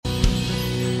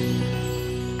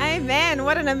Amen.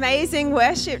 What an amazing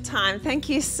worship time. Thank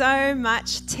you so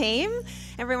much, team.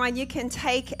 Everyone, you can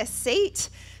take a seat.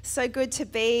 So good to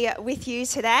be with you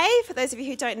today. For those of you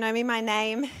who don't know me, my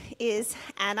name is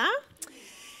Anna.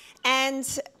 And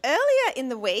earlier in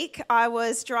the week, I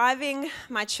was driving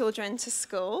my children to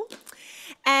school.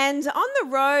 And on the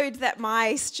road that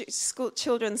my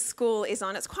children's school is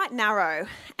on, it's quite narrow.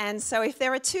 And so if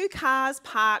there are two cars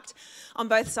parked on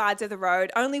both sides of the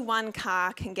road, only one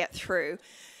car can get through.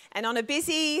 And on a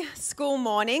busy school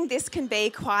morning, this can be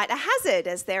quite a hazard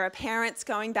as there are parents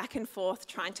going back and forth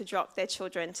trying to drop their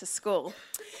children to school.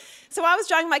 So I was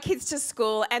driving my kids to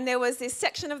school and there was this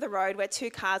section of the road where two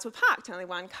cars were parked, only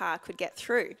one car could get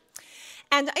through.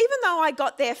 And even though I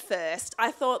got there first,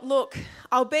 I thought, look,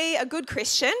 I'll be a good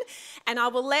Christian and I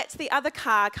will let the other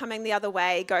car coming the other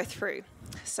way go through.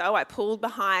 So I pulled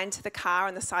behind the car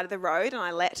on the side of the road and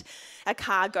I let a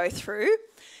car go through.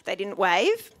 They didn't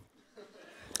wave.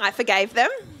 I forgave them.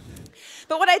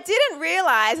 But what I didn't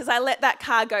realise as I let that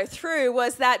car go through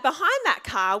was that behind that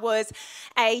car was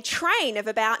a train of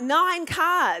about 9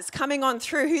 cars coming on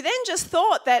through who then just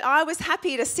thought that I was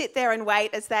happy to sit there and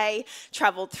wait as they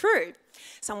travelled through.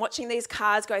 So I'm watching these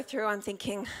cars go through. I'm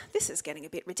thinking, this is getting a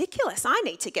bit ridiculous. I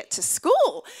need to get to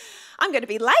school. I'm going to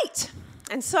be late.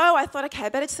 And so I thought, okay, I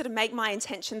better sort of make my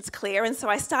intentions clear. And so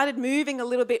I started moving a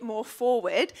little bit more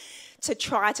forward to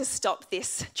try to stop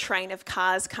this train of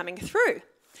cars coming through.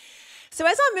 So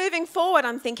as I'm moving forward,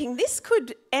 I'm thinking this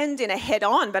could end in a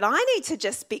head-on, but I need to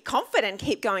just be confident and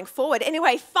keep going forward.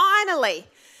 Anyway, finally,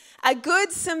 a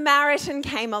good Samaritan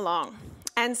came along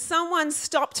and someone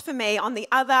stopped for me on the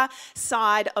other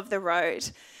side of the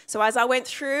road. So as I went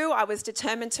through, I was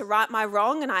determined to right my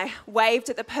wrong and I waved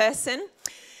at the person.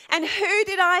 And who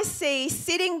did I see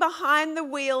sitting behind the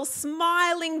wheel,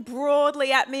 smiling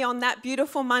broadly at me on that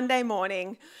beautiful Monday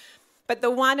morning? But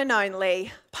the one and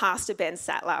only Pastor Ben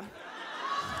Sattler.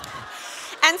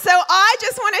 And so I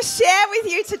just want to share with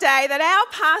you today that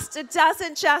our pastor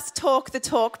doesn't just talk the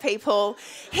talk, people.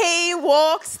 He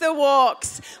walks the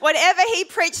walks. Whatever he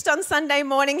preached on Sunday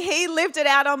morning, he lived it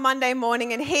out on Monday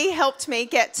morning and he helped me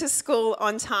get to school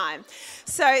on time.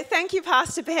 So thank you,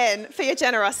 Pastor Ben, for your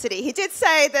generosity. He did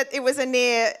say that it was a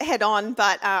near head-on,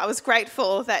 but I was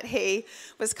grateful that he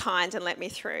was kind and let me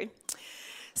through.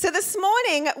 So this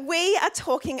morning, we are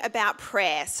talking about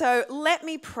prayer. So let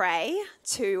me pray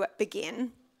to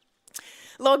begin.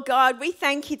 Lord God, we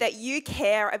thank you that you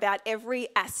care about every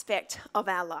aspect of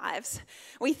our lives.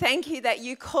 We thank you that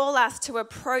you call us to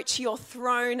approach your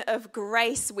throne of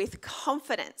grace with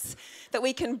confidence, that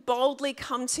we can boldly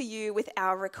come to you with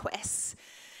our requests.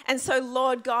 And so,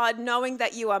 Lord God, knowing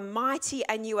that you are mighty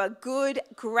and you are good,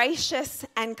 gracious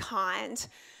and kind,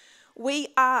 we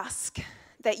ask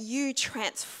that you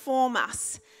transform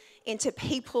us into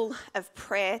people of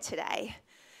prayer today.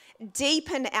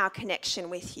 Deepen our connection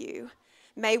with you.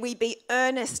 May we be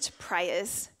earnest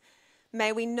prayers.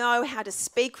 May we know how to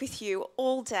speak with you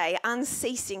all day,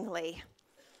 unceasingly.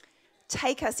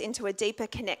 Take us into a deeper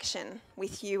connection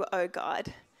with you, O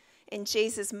God. In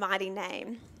Jesus' mighty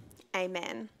name,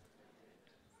 amen.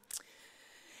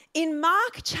 In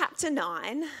Mark chapter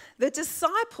 9, the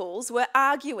disciples were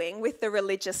arguing with the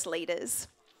religious leaders.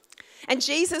 And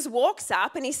Jesus walks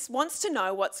up and he wants to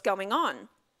know what's going on.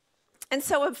 And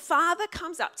so a father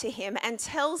comes up to him and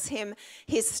tells him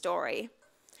his story.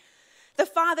 The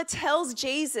father tells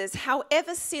Jesus how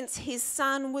ever since his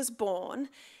son was born,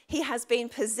 he has been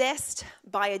possessed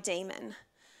by a demon.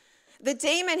 The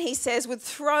demon, he says, would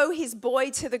throw his boy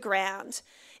to the ground.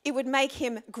 It would make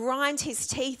him grind his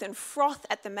teeth and froth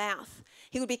at the mouth.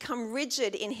 He would become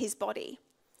rigid in his body.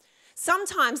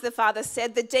 Sometimes, the father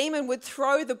said, the demon would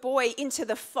throw the boy into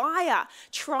the fire,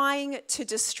 trying to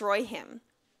destroy him.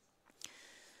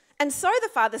 And so the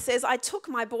father says, I took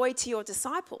my boy to your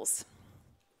disciples,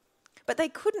 but they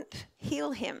couldn't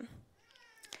heal him.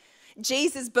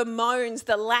 Jesus bemoans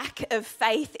the lack of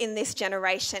faith in this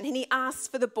generation, and he asks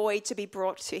for the boy to be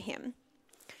brought to him.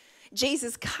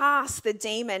 Jesus casts the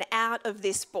demon out of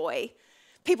this boy.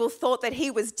 People thought that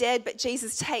he was dead, but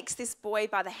Jesus takes this boy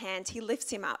by the hand. He lifts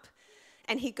him up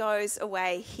and he goes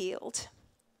away healed.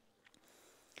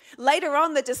 Later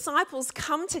on, the disciples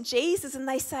come to Jesus and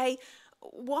they say,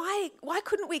 why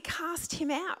couldn't we cast him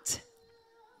out?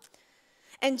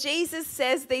 And Jesus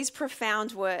says these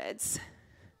profound words.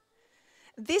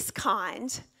 This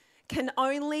kind can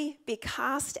only be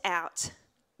cast out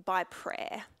by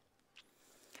prayer.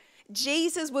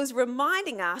 Jesus was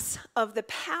reminding us of the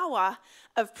power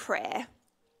of prayer.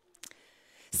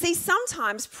 See,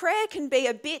 sometimes prayer can be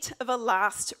a bit of a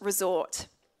last resort.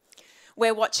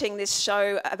 We're watching this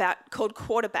show called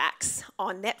Quarterbacks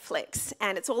on Netflix,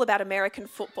 and it's all about American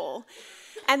football.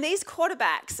 And these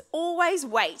quarterbacks always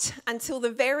wait until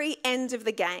the very end of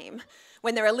the game,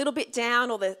 when they're a little bit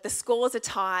down or the scores are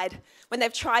tied, when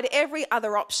they've tried every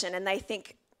other option and they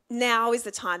think, now is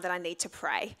the time that I need to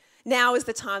pray. Now is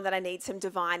the time that I need some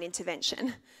divine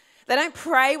intervention. They don't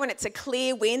pray when it's a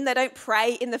clear win. They don't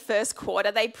pray in the first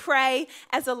quarter. They pray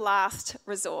as a last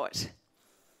resort.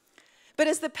 But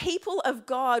as the people of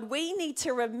God, we need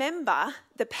to remember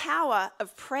the power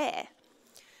of prayer.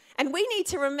 And we need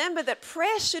to remember that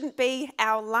prayer shouldn't be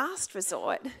our last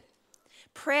resort.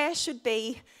 Prayer should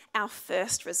be our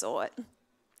first resort.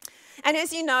 And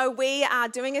as you know, we are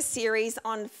doing a series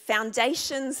on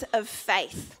foundations of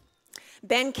faith.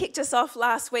 Ben kicked us off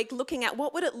last week looking at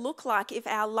what would it look like if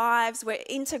our lives were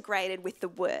integrated with the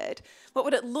Word? What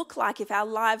would it look like if our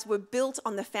lives were built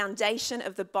on the foundation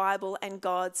of the Bible and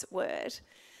God's Word?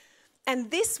 And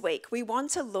this week we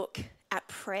want to look at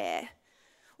prayer.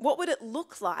 What would it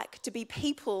look like to be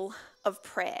people of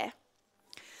prayer?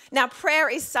 Now, prayer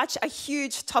is such a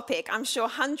huge topic. I'm sure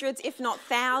hundreds, if not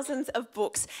thousands, of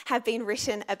books have been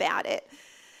written about it.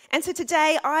 And so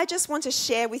today, I just want to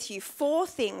share with you 4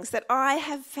 things that I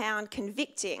have found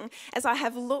convicting as I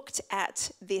have looked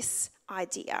at this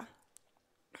idea.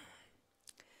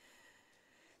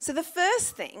 So the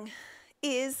first thing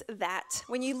is that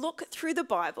when you look through the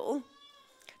Bible,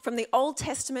 from the Old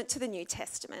Testament to the New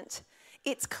Testament,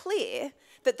 it's clear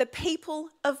that the people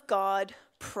of God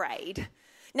prayed.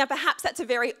 Now, perhaps that's a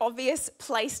very obvious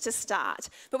place to start.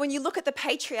 But when you look at the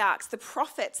patriarchs, the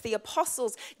prophets, the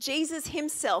apostles, Jesus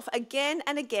himself, again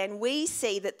and again, we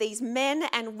see that these men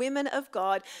and women of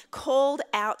God called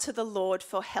out to the Lord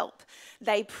for help.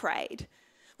 They prayed.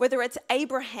 Whether it's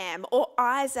Abraham or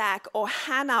Isaac or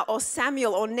Hannah or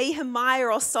Samuel or Nehemiah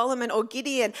or Solomon or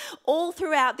Gideon, all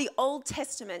throughout the Old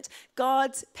Testament,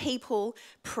 God's people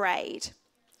prayed.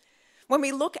 When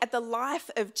we look at the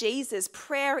life of Jesus,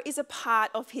 prayer is a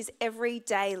part of his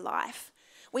everyday life.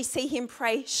 We see him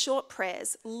pray short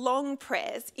prayers, long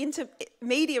prayers,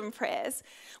 medium prayers.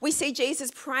 We see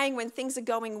Jesus praying when things are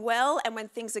going well and when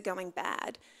things are going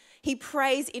bad. He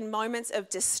prays in moments of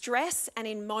distress and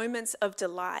in moments of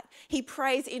delight. He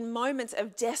prays in moments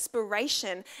of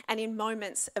desperation and in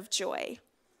moments of joy.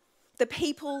 The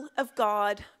people of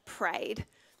God prayed.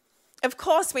 Of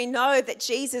course, we know that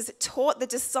Jesus taught the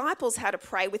disciples how to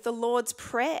pray with the Lord's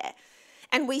Prayer.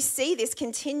 And we see this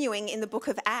continuing in the book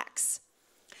of Acts.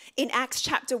 In Acts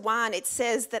chapter 1, it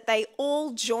says that they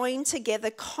all joined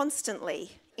together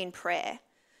constantly in prayer.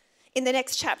 In the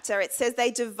next chapter, it says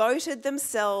they devoted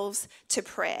themselves to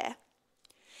prayer.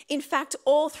 In fact,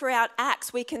 all throughout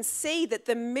Acts, we can see that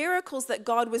the miracles that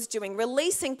God was doing,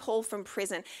 releasing Paul from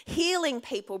prison, healing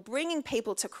people, bringing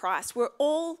people to Christ, were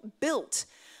all built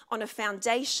on a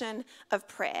foundation of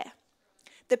prayer.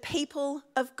 The people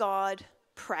of God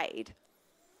prayed.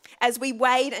 As we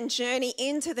wade and journey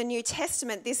into the New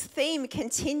Testament, this theme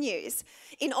continues.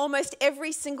 In almost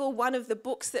every single one of the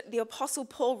books that the Apostle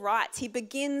Paul writes, he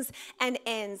begins and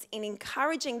ends in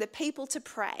encouraging the people to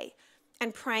pray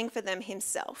and praying for them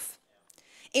himself.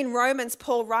 In Romans,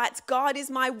 Paul writes, God is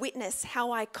my witness,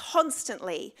 how I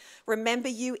constantly remember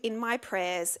you in my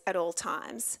prayers at all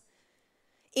times.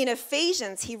 In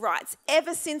Ephesians, he writes,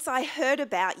 ever since I heard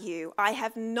about you, I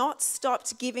have not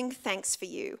stopped giving thanks for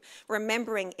you,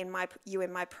 remembering you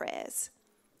in my prayers.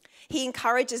 He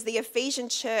encourages the Ephesian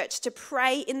church to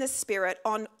pray in the Spirit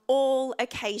on all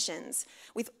occasions,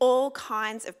 with all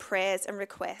kinds of prayers and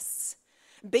requests.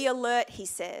 Be alert, he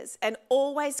says, and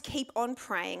always keep on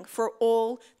praying for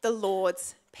all the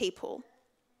Lord's people.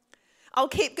 I'll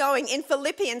keep going. In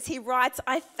Philippians, he writes,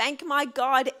 I thank my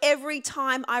God every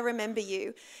time I remember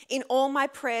you. In all my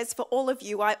prayers for all of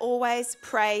you, I always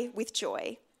pray with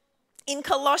joy. In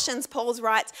Colossians, Paul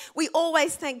writes, we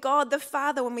always thank God the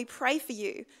Father when we pray for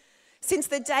you. Since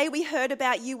the day we heard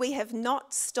about you, we have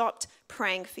not stopped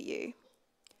praying for you.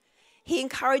 He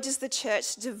encourages the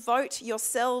church to devote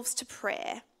yourselves to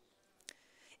prayer.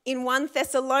 In 1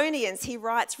 Thessalonians, he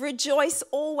writes, rejoice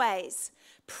always.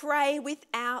 Pray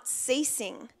without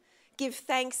ceasing. Give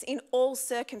thanks in all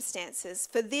circumstances,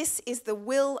 for this is the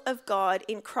will of God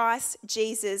in Christ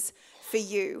Jesus for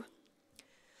you.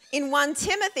 In 1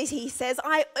 Timothy, he says,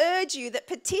 I urge you that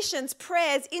petitions,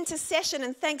 prayers, intercession,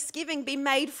 and thanksgiving be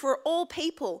made for all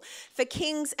people, for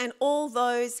kings and all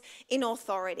those in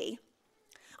authority.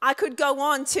 I could go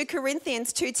on, 2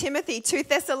 Corinthians, 2 Timothy, 2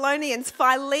 Thessalonians,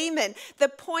 Philemon. The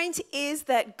point is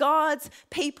that God's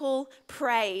people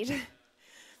prayed.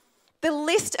 The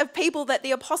list of people that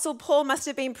the Apostle Paul must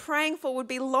have been praying for would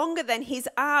be longer than his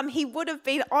arm. He would have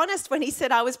been honest when he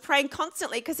said, I was praying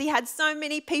constantly, because he had so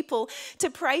many people to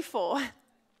pray for.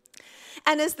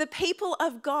 And as the people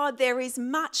of God, there is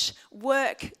much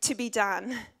work to be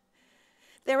done.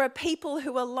 There are people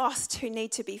who are lost who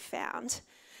need to be found.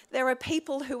 There are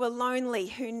people who are lonely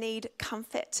who need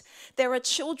comfort. There are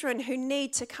children who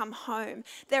need to come home.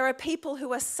 There are people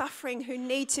who are suffering who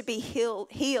need to be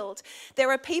healed.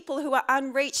 There are people who are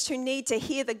unreached who need to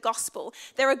hear the gospel.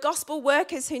 There are gospel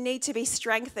workers who need to be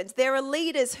strengthened. There are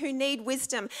leaders who need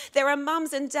wisdom. There are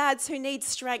mums and dads who need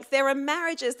strength. There are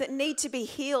marriages that need to be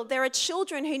healed. There are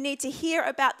children who need to hear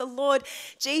about the Lord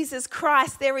Jesus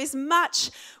Christ. There is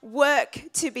much work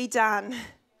to be done.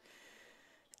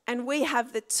 And we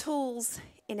have the tools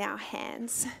in our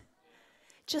hands.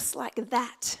 Just like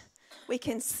that, we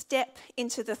can step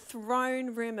into the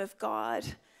throne room of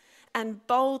God and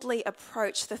boldly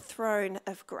approach the throne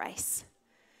of grace.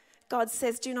 God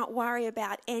says, do not worry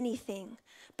about anything,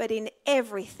 but in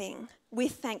everything,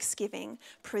 with thanksgiving,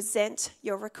 present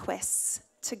your requests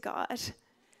to God.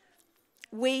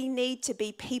 We need to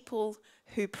be people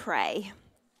who pray.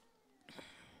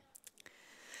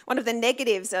 One of the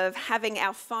negatives of having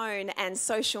our phone and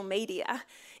social media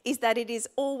is that it is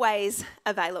always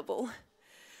available.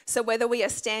 So whether we are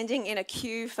standing in a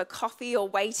queue for coffee or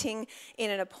waiting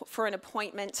for an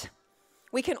appointment,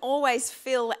 we can always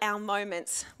fill our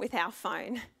moments with our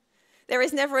phone. There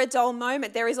is never a dull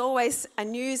moment. There is always a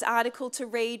news article to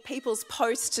read, people's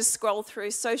posts to scroll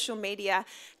through, social media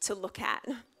to look at.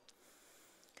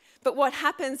 But what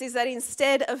happens is that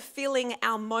instead of filling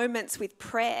our moments with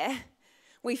prayer,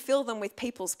 we fill them with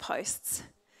people's posts.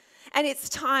 And it's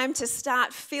time to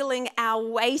start filling our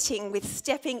waiting with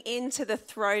stepping into the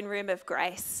throne room of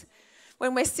grace.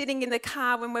 When we're sitting in the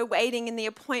car, when we're waiting in the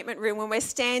appointment room, when we're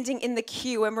standing in the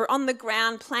queue, when we're on the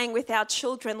ground playing with our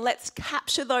children, let's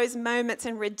capture those moments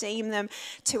and redeem them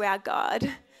to our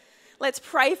God. Let's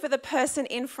pray for the person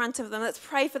in front of them. Let's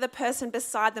pray for the person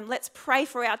beside them. Let's pray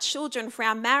for our children, for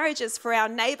our marriages, for our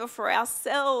neighbor, for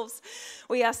ourselves.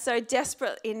 We are so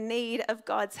desperate in need of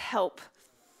God's help.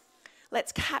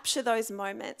 Let's capture those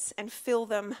moments and fill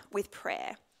them with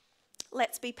prayer.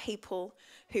 Let's be people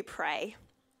who pray.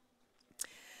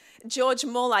 George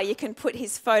Muller, you can put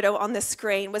his photo on the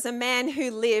screen, was a man who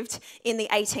lived in the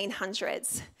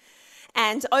 1800s.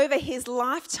 And over his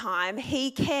lifetime,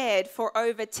 he cared for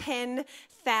over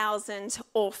 10,000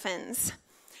 orphans.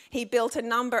 He built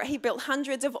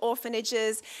hundreds of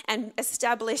orphanages and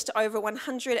established over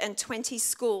 120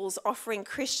 schools offering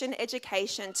Christian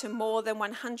education to more than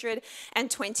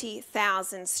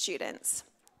 120,000 students.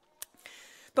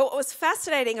 But what was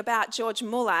fascinating about George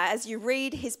Muller, as you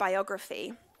read his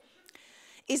biography,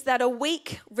 is that a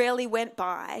week rarely went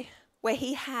by where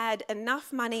he had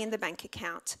enough money in the bank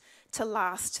account to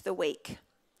last the week.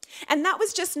 And that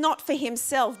was just not for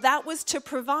himself. That was to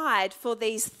provide for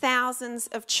these thousands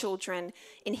of children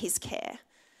in his care.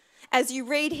 As you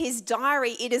read his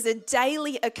diary, it is a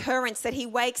daily occurrence that he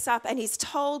wakes up and he's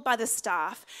told by the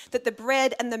staff that the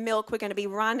bread and the milk were going to be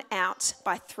run out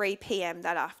by 3 p.m.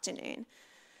 that afternoon.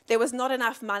 There was not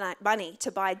enough money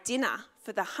to buy dinner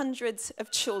for the hundreds of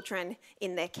children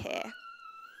in their care.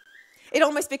 It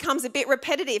almost becomes a bit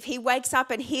repetitive. He wakes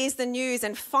up and hears the news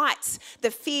and fights the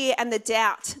fear and the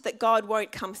doubt that God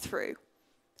won't come through.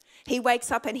 He wakes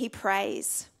up and he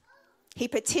prays. He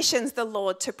petitions the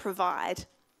Lord to provide.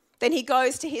 Then he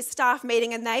goes to his staff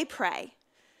meeting and they pray.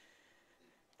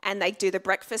 And they do the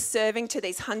breakfast serving to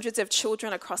these hundreds of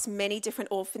children across many different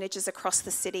orphanages across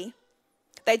the city.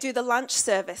 They do the lunch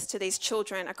service to these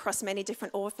children across many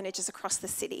different orphanages across the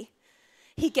city.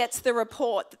 He gets the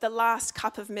report that the last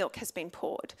cup of milk has been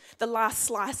poured. The last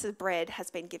slice of bread has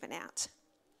been given out.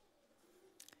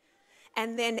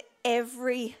 And then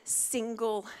every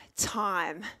single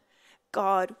time,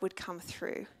 God would come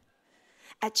through.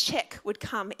 A check would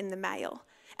come in the mail.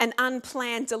 An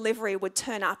unplanned delivery would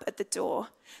turn up at the door.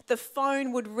 The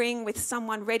phone would ring with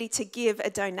someone ready to give a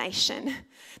donation.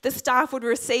 The staff would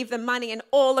receive the money, and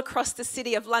all across the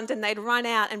city of London, they'd run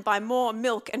out and buy more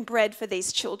milk and bread for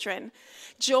these children.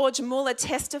 George Muller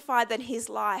testified that in his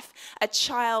life, a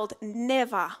child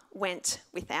never went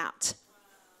without.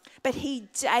 But he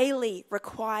daily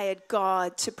required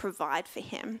God to provide for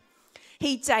him.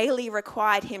 He daily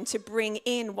required him to bring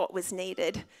in what was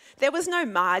needed. There was no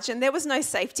margin, there was no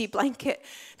safety blanket,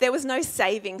 there was no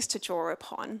savings to draw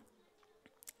upon.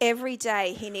 Every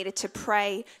day he needed to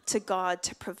pray to God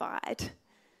to provide.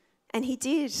 And he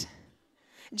did.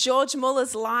 George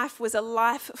Muller's life was a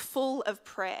life full of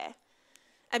prayer.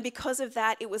 And because of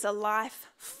that, it was a life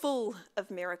full of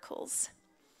miracles.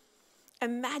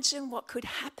 Imagine what could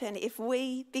happen if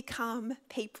we become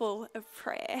people of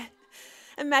prayer.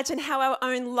 Imagine how our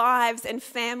own lives and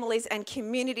families and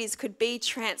communities could be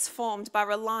transformed by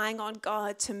relying on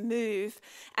God to move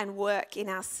and work in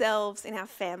ourselves, in our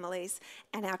families,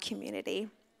 and our community.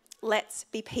 Let's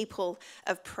be people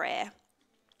of prayer.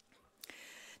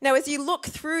 Now, as you look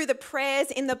through the prayers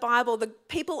in the Bible, the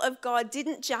people of God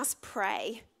didn't just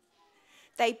pray.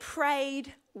 They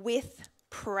prayed with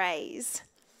praise.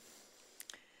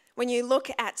 When you look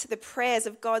at the prayers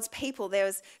of God's people,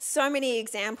 there's so many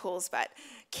examples, but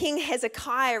King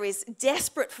Hezekiah is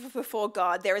desperate before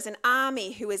God. There is an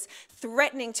army who is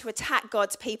threatening to attack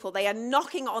God's people. They are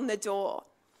knocking on the door.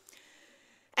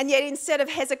 And yet instead of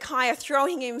Hezekiah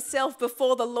throwing himself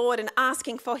before the Lord and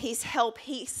asking for his help,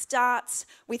 he starts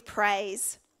with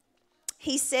praise.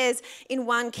 He says in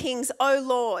 1 Kings, "O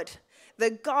Lord,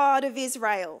 the God of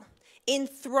Israel,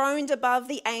 enthroned above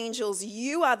the angels,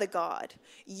 you are the God,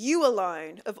 you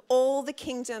alone of all the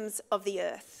kingdoms of the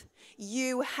earth.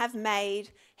 You have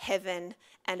made heaven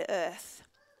and earth."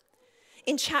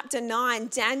 In chapter 9,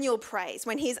 Daniel prays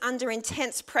when he's under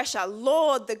intense pressure,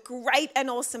 "Lord, the great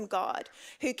and awesome God,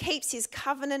 who keeps his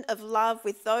covenant of love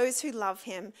with those who love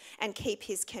him and keep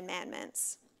his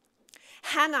commandments."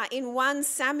 Hannah in 1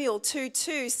 Samuel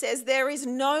 2:2 says, "There is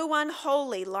no one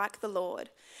holy like the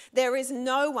Lord. There is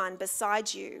no one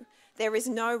beside you. There is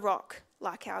no rock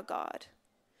like our God."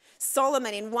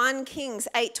 Solomon in 1 Kings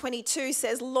 8:22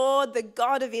 says, "Lord, the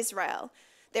God of Israel,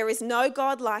 there is no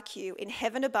God like you in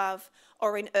heaven above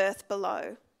or in earth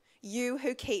below, you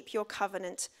who keep your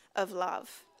covenant of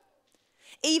love."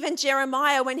 Even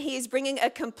Jeremiah, when he is bringing a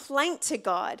complaint to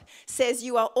God, says,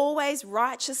 "You are always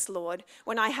righteous, Lord,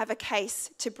 when I have a case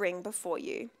to bring before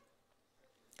you."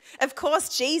 Of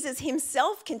course, Jesus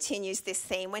himself continues this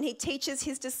theme when he teaches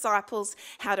his disciples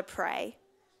how to pray.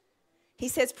 He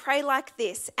says, "Pray like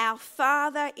this, our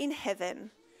Father in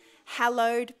heaven,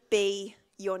 hallowed be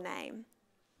your name."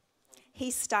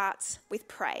 He starts with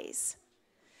praise.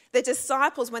 The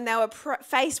disciples, when they were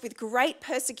faced with great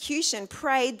persecution,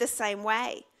 prayed the same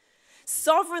way.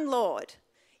 "Sovereign Lord,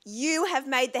 you have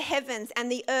made the heavens and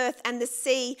the earth and the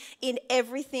sea in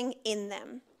everything in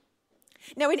them."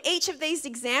 Now, in each of these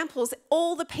examples,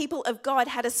 all the people of God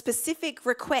had a specific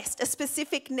request, a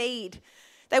specific need.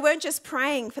 They weren't just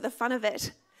praying for the fun of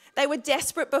it. They were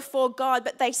desperate before God,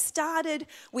 but they started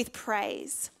with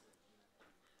praise.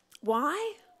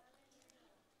 Why?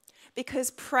 Because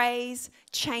praise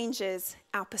changes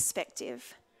our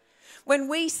perspective. When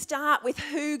we start with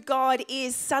who God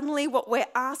is, suddenly what we're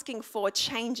asking for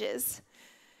changes.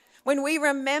 When we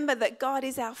remember that God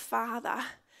is our Father,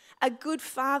 a good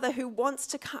Father who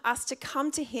wants us to come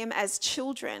to him as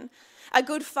children, a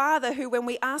good Father who, when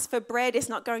we ask for bread, is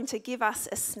not going to give us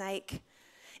a snake.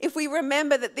 If we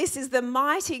remember that this is the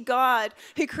mighty God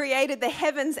who created the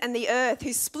heavens and the earth,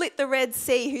 who split the Red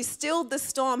Sea, who stilled the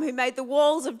storm, who made the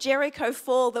walls of Jericho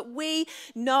fall, that we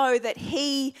know that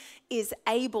he is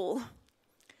able.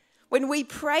 When we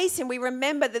praise him, we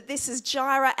remember that this is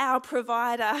Jireh, our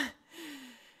provider.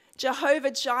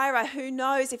 Jehovah Jireh, who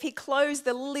knows if he clothes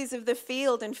the lilies of the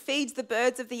field and feeds the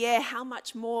birds of the air, how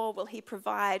much more will he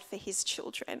provide for his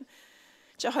children?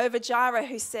 Jehovah Jireh,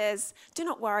 who says, "Do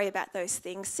not worry about those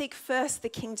things. Seek first the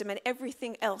kingdom and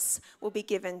everything else will be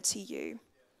given to you."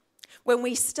 When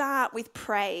we start with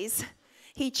praise,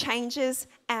 he changes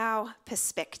our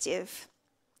perspective.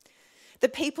 The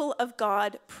people of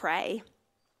God pray,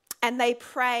 and they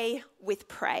pray with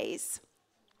praise.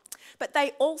 But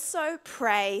they also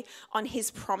pray on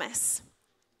his promise.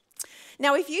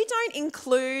 Now, if you don't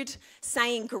include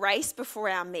saying grace before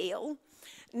our meal,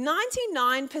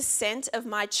 99% of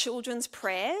my children's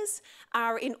prayers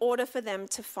are in order for them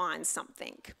to find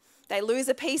something. They lose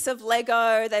a piece of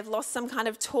Lego, they've lost some kind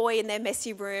of toy in their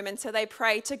messy room, and so they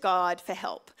pray to God for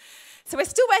help. So we're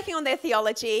still working on their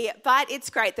theology, but it's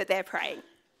great that they're praying.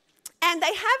 And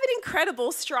they have an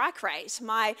incredible strike rate.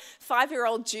 My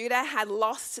 5-year-old Judah had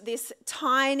lost this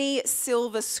tiny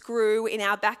silver screw in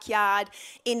our backyard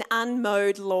in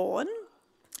unmowed lawn.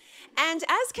 And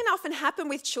as can often happen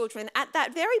with children, at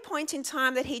that very point in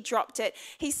time that he dropped it,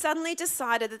 he suddenly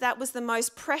decided that that was the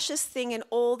most precious thing in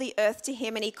all the earth to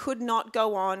him and he could not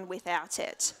go on without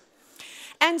it.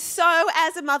 And so,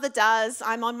 as a mother does,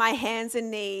 I'm on my hands and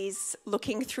knees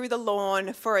looking through the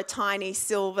lawn for a tiny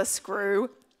silver screw,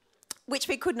 which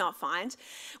we could not find.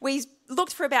 We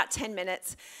looked for about 10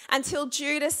 minutes until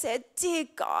Judah said, "Dear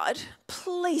God,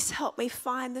 please help me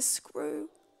find the screw."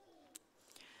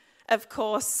 Of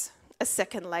course, a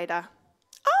second later,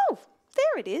 "Oh,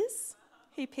 there it is."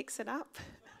 He picks it up.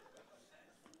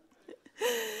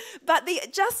 But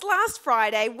just last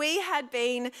Friday, we had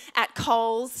been at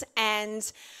Coles,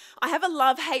 and I have a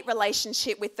love-hate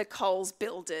relationship with the Coles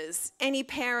builders. Any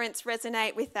parents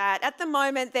resonate with that? At the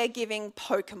moment, they're giving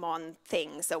Pokemon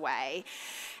things away.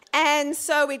 And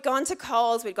so we'd gone to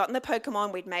Coles, we'd gotten the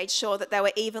Pokemon, we'd made sure that they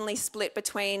were evenly split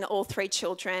between all three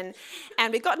children.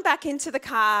 And we'd gotten back into the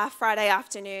car Friday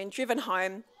afternoon, driven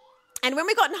home. And when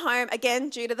we gotten home, again,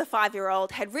 due to the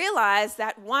 5-year-old, had realised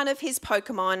that one of his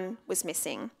Pokemon was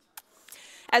missing.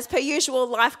 As per usual,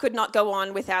 life could not go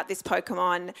on without this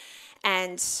Pokemon,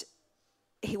 and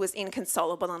he was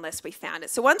inconsolable unless we found it.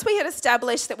 So once we had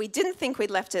established that we didn't think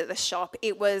we'd left it at the shop,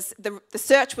 it was the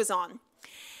search was on.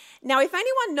 Now, if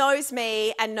anyone knows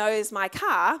me and knows my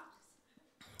car,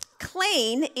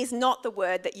 clean is not the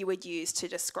word that you would use to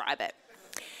describe it.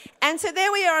 And so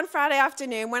there we are on Friday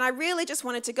afternoon when I really just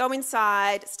wanted to go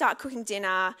inside, start cooking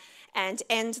dinner, and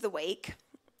end the week.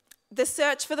 The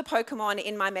search for the Pokemon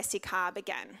in my messy car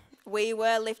began. We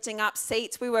were lifting up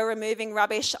seats, we were removing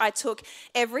rubbish. I took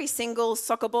every single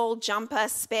soccer ball, jumper,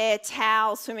 spare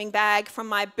towel, swimming bag from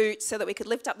my boot so that we could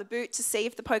lift up the boot to see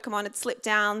if the Pokemon had slipped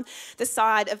down the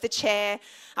side of the chair.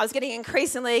 I was getting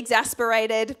increasingly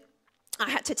exasperated. I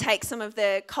had to take some of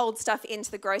the cold stuff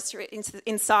into the grocery,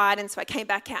 inside, and so I came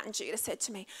back out and Judah said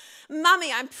to me,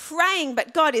 "Mummy, I'm praying,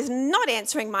 but God is not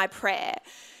answering my prayer."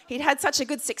 He'd had such a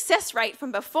good success rate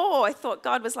from before. I thought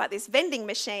God was like this vending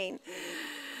machine.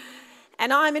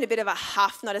 And I'm in a bit of a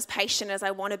huff, not as patient as I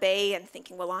want to be, and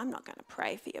thinking, well, I'm not going to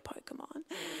pray for your Pokemon.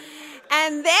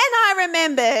 And then I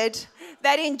remembered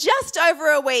that in just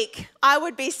over a week, I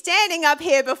would be standing up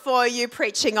here before you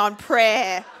preaching on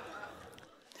prayer.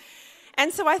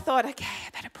 And so I thought, okay, I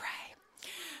better pray.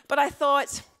 But I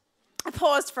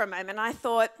paused for a moment. I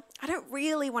thought, I don't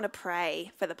really want to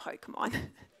pray for the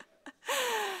Pokemon.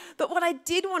 But what I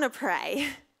did want to pray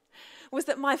was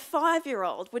that my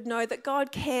 5-year-old would know that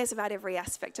God cares about every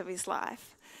aspect of his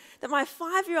life. That my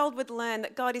 5-year-old would learn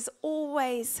that God is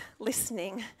always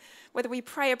listening, whether we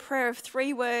pray a prayer of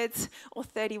 3 words or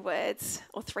 30 words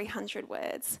or 300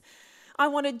 words. I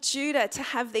wanted Judah to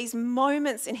have these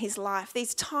moments in his life,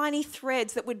 these tiny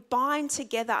threads that would bind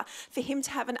together for him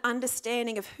to have an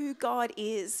understanding of who God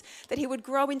is, that he would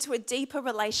grow into a deeper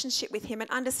relationship with him and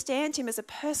understand him as a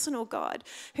personal God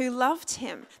who loved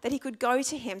him, that he could go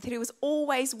to him, that he was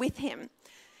always with him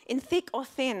in thick or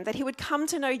thin, that he would come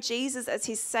to know Jesus as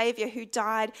his Saviour who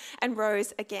died and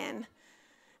rose again,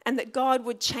 and that God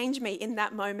would change me in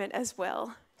that moment as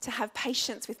well, to have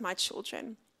patience with my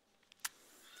children.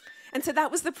 And so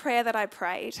that was the prayer that I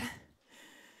prayed.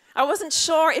 I wasn't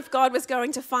sure if God was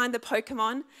going to find the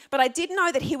Pokemon, but I did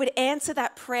know that he would answer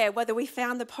that prayer whether we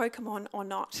found the Pokemon or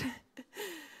not.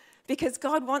 Because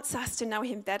God wants us to know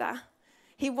him better.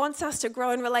 He wants us to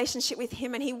grow in relationship with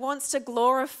him, and he wants to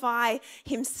glorify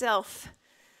himself.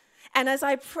 And as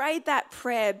I prayed that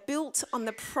prayer, built on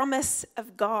the promise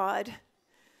of God,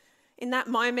 in that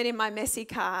moment in my messy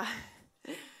car,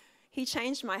 he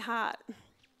changed my heart.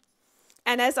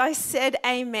 And as I said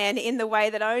amen in the way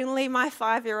that only my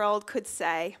 5-year-old could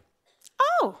say,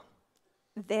 "Oh,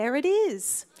 there it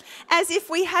is." As if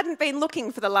we hadn't been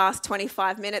looking for the last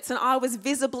 25 minutes and I was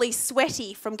visibly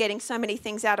sweaty from getting so many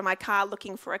things out of my car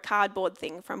looking for a cardboard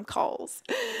thing from Coles.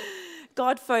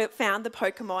 God found the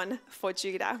Pokemon for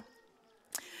Judah.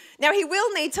 Now, he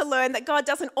will need to learn that God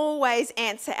doesn't always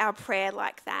answer our prayer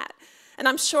like that. And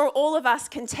I'm sure all of us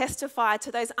can testify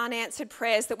to those unanswered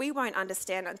prayers that we won't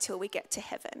understand until we get to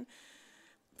heaven.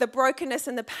 The brokenness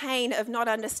and the pain of not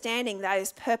understanding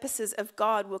those purposes of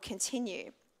God will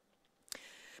continue.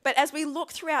 But as we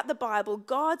look throughout the Bible,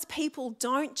 God's people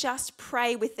don't just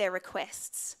pray with their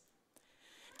requests.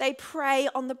 They pray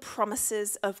on the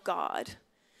promises of God.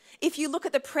 If you look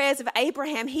at the prayers of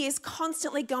Abraham, he is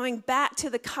constantly going back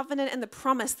to the covenant and the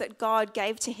promise that God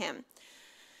gave to him.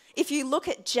 If you look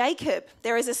at Jacob,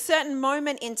 there is a certain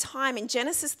moment in time in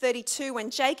Genesis 32 when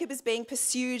Jacob is being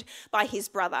pursued by his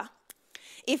brother.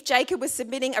 If Jacob was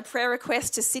submitting a prayer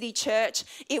request to City Church,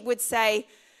 it would say,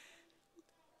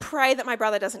 "Pray that my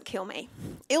brother doesn't kill me."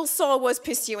 Esau was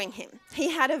pursuing him.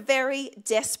 He had a very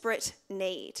desperate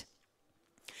need.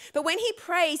 But when he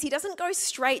prays, he doesn't go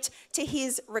straight to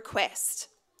his request.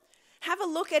 Have a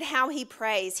look at how he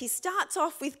prays. He starts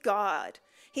off with God.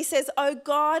 He says, "O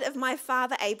God of my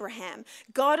father Abraham,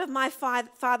 God of my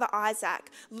father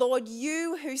Isaac, Lord,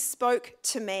 you who spoke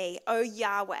to me, O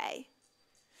Yahweh."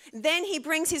 Then he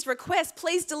brings his request,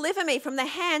 "Please deliver me from the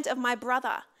hand of my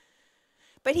brother."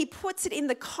 But he puts it in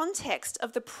the context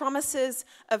of the promises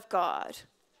of God.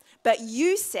 "But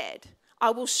you said,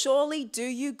 I will surely do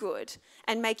you good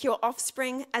and make your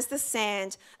offspring as the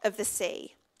sand of the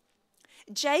sea."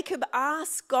 Jacob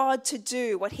asks God to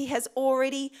do what he has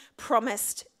already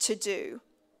promised to do.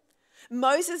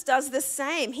 Moses does the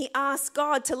same. He asks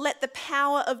God to let the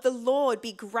power of the Lord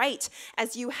be great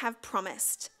as you have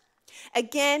promised.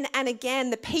 Again and again,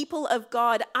 the people of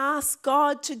God ask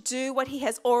God to do what he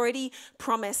has already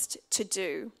promised to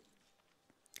do.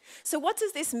 So what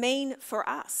does this mean for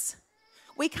us?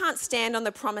 We can't stand on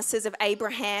the promises of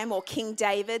Abraham or King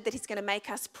David that he's going to make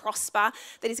us prosper,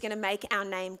 that he's going to make our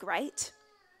name great.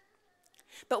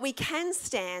 But we can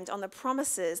stand on the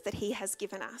promises that he has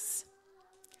given us.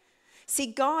 See,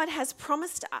 God has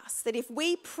promised us that if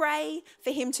we pray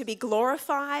for him to be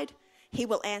glorified, he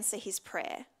will answer his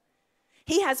prayer.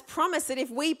 He has promised that if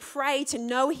we pray to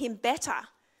know him better,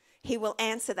 he will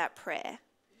answer that prayer.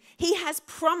 He has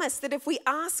promised that if we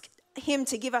ask him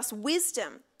to give us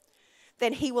wisdom,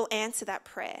 then he will answer that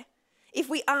prayer. If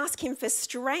we ask him for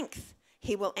strength,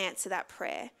 he will answer that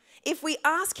prayer. If we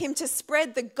ask him to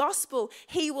spread the gospel,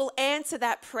 he will answer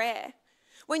that prayer.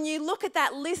 When you look at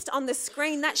that list on the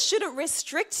screen, that shouldn't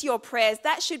restrict your prayers.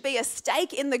 That should be a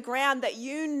stake in the ground that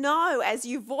you know as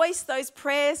you voice those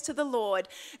prayers to the Lord,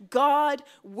 God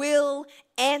will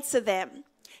answer them.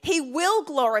 He will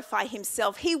glorify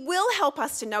himself. He will help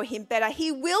us to know him better.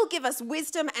 He will give us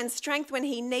wisdom and strength when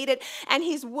he needs it, and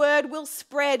his word will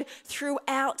spread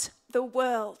throughout the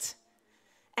world.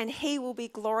 And he will be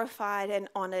glorified and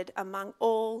honored among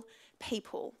all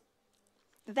people.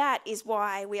 That is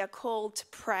why we are called to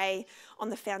pray on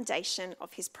the foundation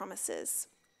of his promises.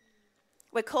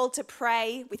 We're called to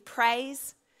pray with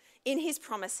praise in his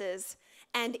promises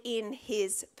and in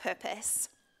his purpose.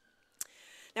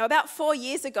 Now, about 4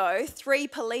 years ago, 3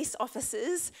 police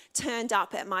officers turned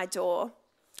up at my door.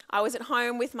 I was at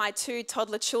home with my 2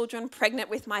 toddler children, pregnant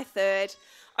with my 3rd,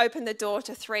 opened the door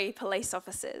to 3 police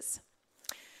officers.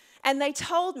 And they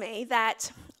told me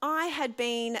that I had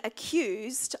been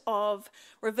accused of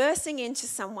reversing into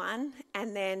someone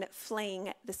and then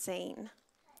fleeing the scene.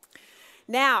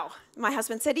 Now, my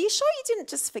husband said, "Are you sure you didn't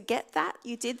just forget that?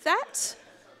 You did that?"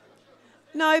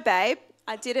 "No, babe,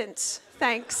 I didn't.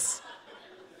 Thanks."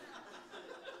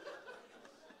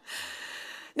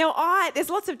 Now, there's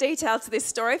lots of details to this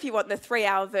story. If you want the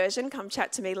 3-hour version, come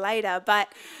chat to me later.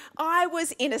 But I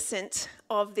was innocent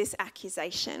of this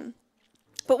accusation.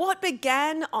 But what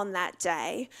began on that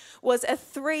day was a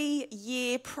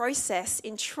 3-year process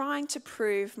in trying to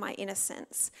prove my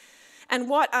innocence. And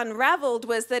what unraveled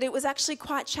was that it was actually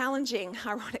quite challenging,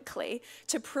 ironically,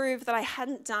 to prove that I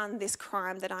hadn't done this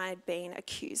crime that I had been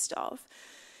accused of.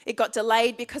 It got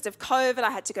delayed because of COVID. I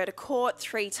had to go to court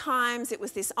 3 times. It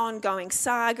was this ongoing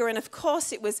saga. And of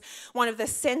course, it was one of the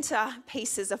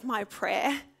centerpieces of my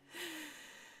prayer.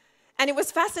 And it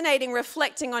was fascinating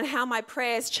reflecting on how my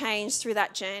prayers changed through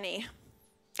that journey.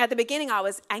 At the beginning, I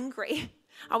was angry.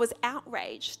 I was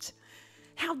outraged.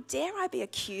 How dare I be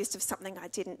accused of something I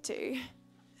didn't do?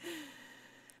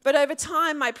 But over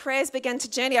time, my prayers began to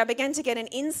journey. I began to get an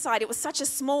insight. It was such a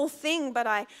small thing, but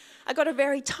I got a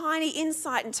very tiny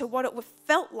insight into what it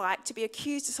felt like to be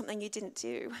accused of something you didn't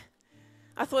do.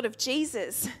 I thought of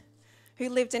Jesus, who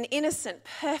lived an innocent,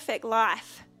 perfect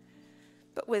life,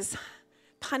 but was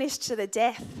punished to the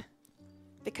death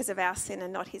because of our sin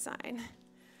and not his own.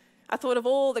 I thought of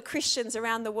all the Christians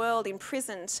around the world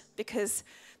imprisoned because,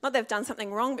 not they've done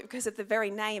something wrong, but because of the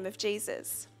very name of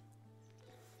Jesus.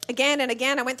 Again and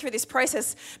again, I went through this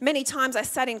process. Many times I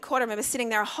sat in court. I remember sitting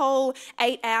there a whole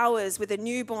 8 hours with a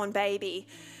newborn baby,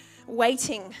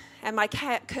 waiting, and my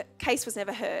case was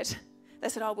never heard. They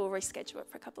said, "Oh, we'll reschedule it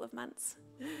for a couple of months."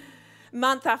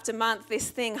 Month after month, this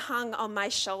thing hung on my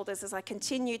shoulders as I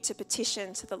continued to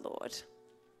petition to the Lord.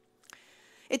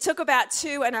 It took about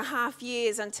 2.5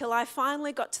 years until I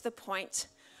finally got to the point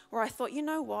where I thought, you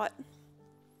know what?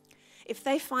 If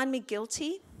they find me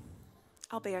guilty,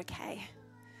 I'll be okay.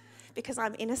 Because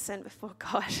I'm innocent before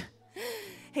God.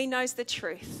 He knows the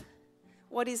truth.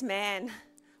 What is man?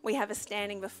 We have a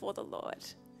standing before the Lord.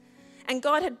 And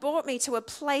God had brought me to a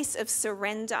place of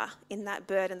surrender in that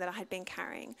burden that I had been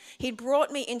carrying. He'd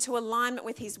brought me into alignment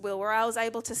with his will, where I was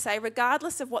able to say,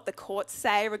 regardless of what the courts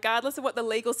say, regardless of what the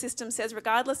legal system says,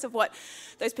 regardless of what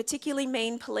those particularly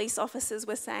mean police officers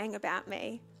were saying about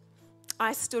me,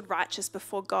 I stood righteous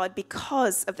before God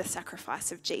because of the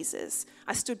sacrifice of Jesus.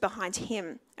 I stood behind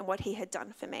him and what he had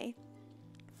done for me.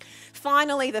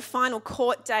 Finally, the final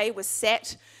court day was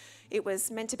set. It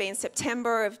was meant to be in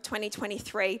September of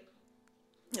 2023.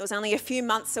 It was only a few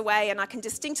months away, and I can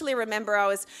distinctly remember I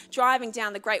was driving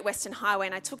down the Great Western Highway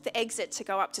and I took the exit to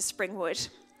go up to Springwood.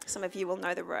 Some of you will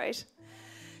know the road.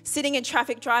 Sitting in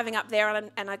traffic, driving up there,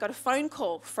 and I got a phone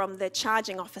call from the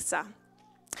charging officer.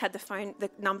 Had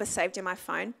the number saved in my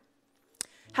phone.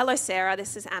 Hello, Sarah.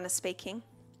 This is Anna speaking.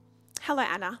 Hello,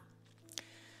 Anna.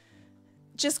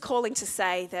 Just calling to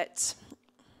say that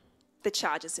the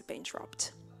charges have been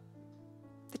dropped.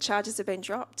 The charges have been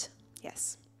dropped?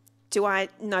 Yes. Do I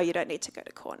know you don't need to go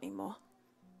to court anymore?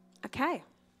 Okay.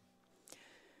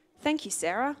 Thank you,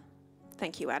 Sarah.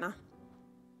 Thank you, Anna.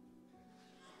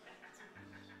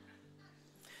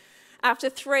 After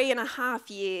 3.5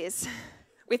 years,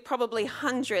 with probably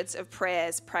hundreds of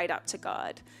prayers prayed up to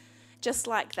God, just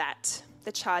like that,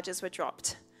 the charges were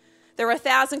dropped. There were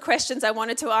 1,000 questions I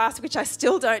wanted to ask, which I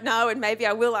still don't know, and maybe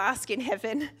I will ask in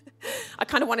heaven. I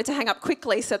kind of wanted to hang up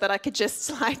quickly so that I could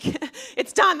just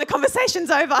it's done, the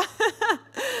conversation's over.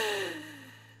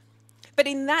 But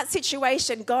in that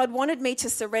situation, God wanted me to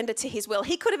surrender to his will.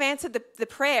 He could have answered the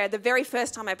prayer the very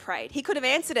first time I prayed. He could have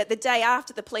answered it the day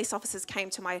after the police officers came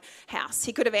to my house.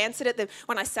 He could have answered it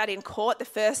when I sat in court the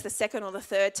first, the second, or the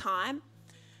third time.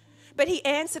 But he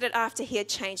answered it after he had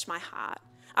changed my heart,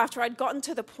 after I'd gotten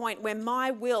to the point where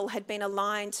my will had been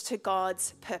aligned to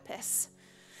God's purpose.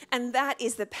 And that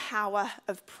is the power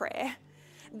of prayer.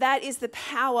 That is the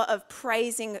power of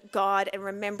praising God and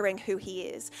remembering who he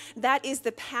is. That is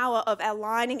the power of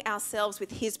aligning ourselves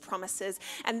with his promises.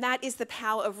 And that is the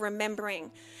power of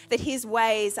remembering that his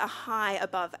ways are high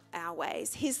above our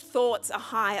ways. His thoughts are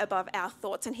high above our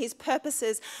thoughts. And his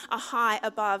purposes are high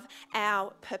above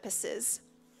our purposes.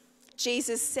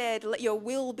 Jesus said, let your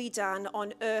will be done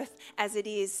on earth as it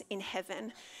is in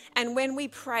heaven. And when we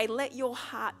pray, let your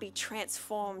heart be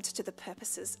transformed to the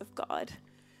purposes of God.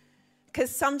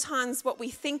 Because sometimes what we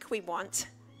think we want,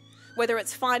 whether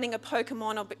it's finding a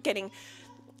Pokemon or getting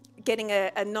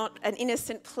not an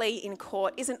innocent plea in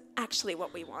court, isn't actually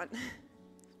what we want.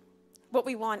 What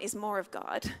we want is more of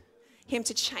God, him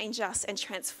to change us and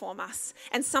transform us.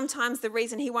 And sometimes the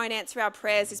reason he won't answer our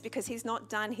prayers is because he's not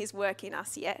done his work in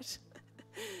us yet.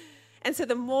 And so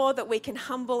the more that we can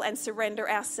humble and surrender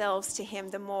ourselves to him,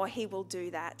 the more he will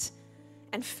do that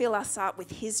and fill us up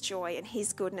with his joy and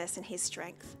his goodness and his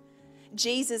strength.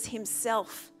 Jesus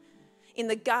himself, in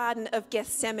the Garden of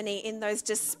Gethsemane, in those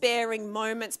despairing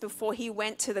moments before he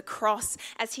went to the cross,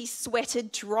 as he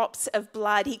sweated drops of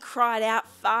blood, he cried out,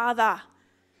 Father,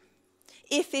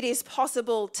 if it is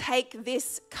possible, take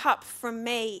this cup from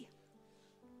me.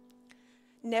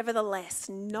 Nevertheless,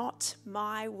 not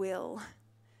my will,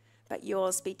 but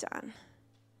yours be done.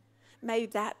 May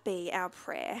that be our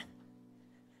prayer.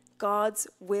 God's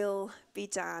will be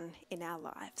done in our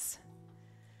lives.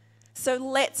 So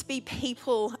let's be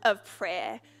people of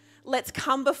prayer. Let's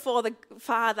come before the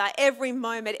Father every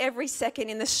moment, every second,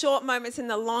 in the short moments, in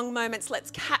the long moments.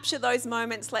 Let's capture those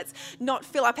moments. Let's not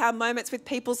fill up our moments with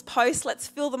people's posts. Let's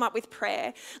fill them up with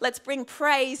prayer. Let's bring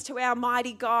praise to our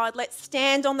mighty God. Let's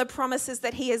stand on the promises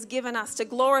that he has given us to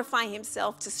glorify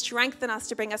himself, to strengthen us,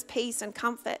 to bring us peace and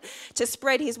comfort, to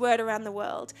spread his word around the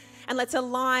world. And let's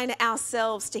align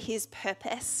ourselves to his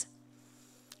purpose.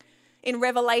 In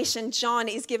Revelation, John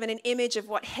is given an image of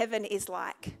what heaven is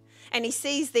like. And he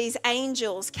sees these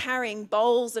angels carrying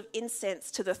bowls of incense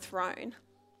to the throne.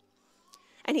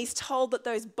 And he's told that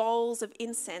those bowls of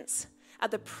incense are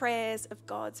the prayers of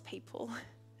God's people.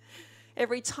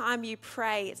 Every time you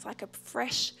pray, it's like a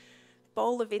fresh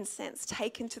bowl of incense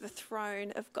taken to the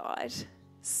throne of God,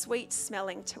 sweet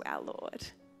smelling to our Lord.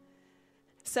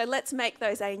 So let's make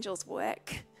those angels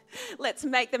work. Let's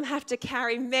make them have to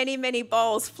carry many, many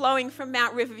bowls flowing from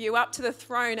Mount Riverview up to the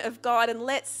throne of God. And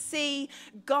let's see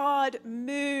God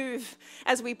move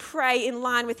as we pray in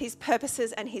line with his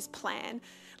purposes and his plan.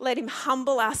 Let him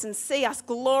humble us and see us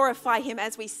glorify him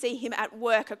as we see him at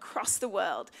work across the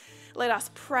world. Let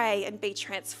us pray and be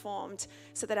transformed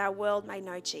so that our world may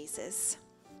know Jesus.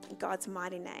 In God's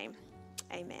mighty name,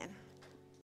 amen.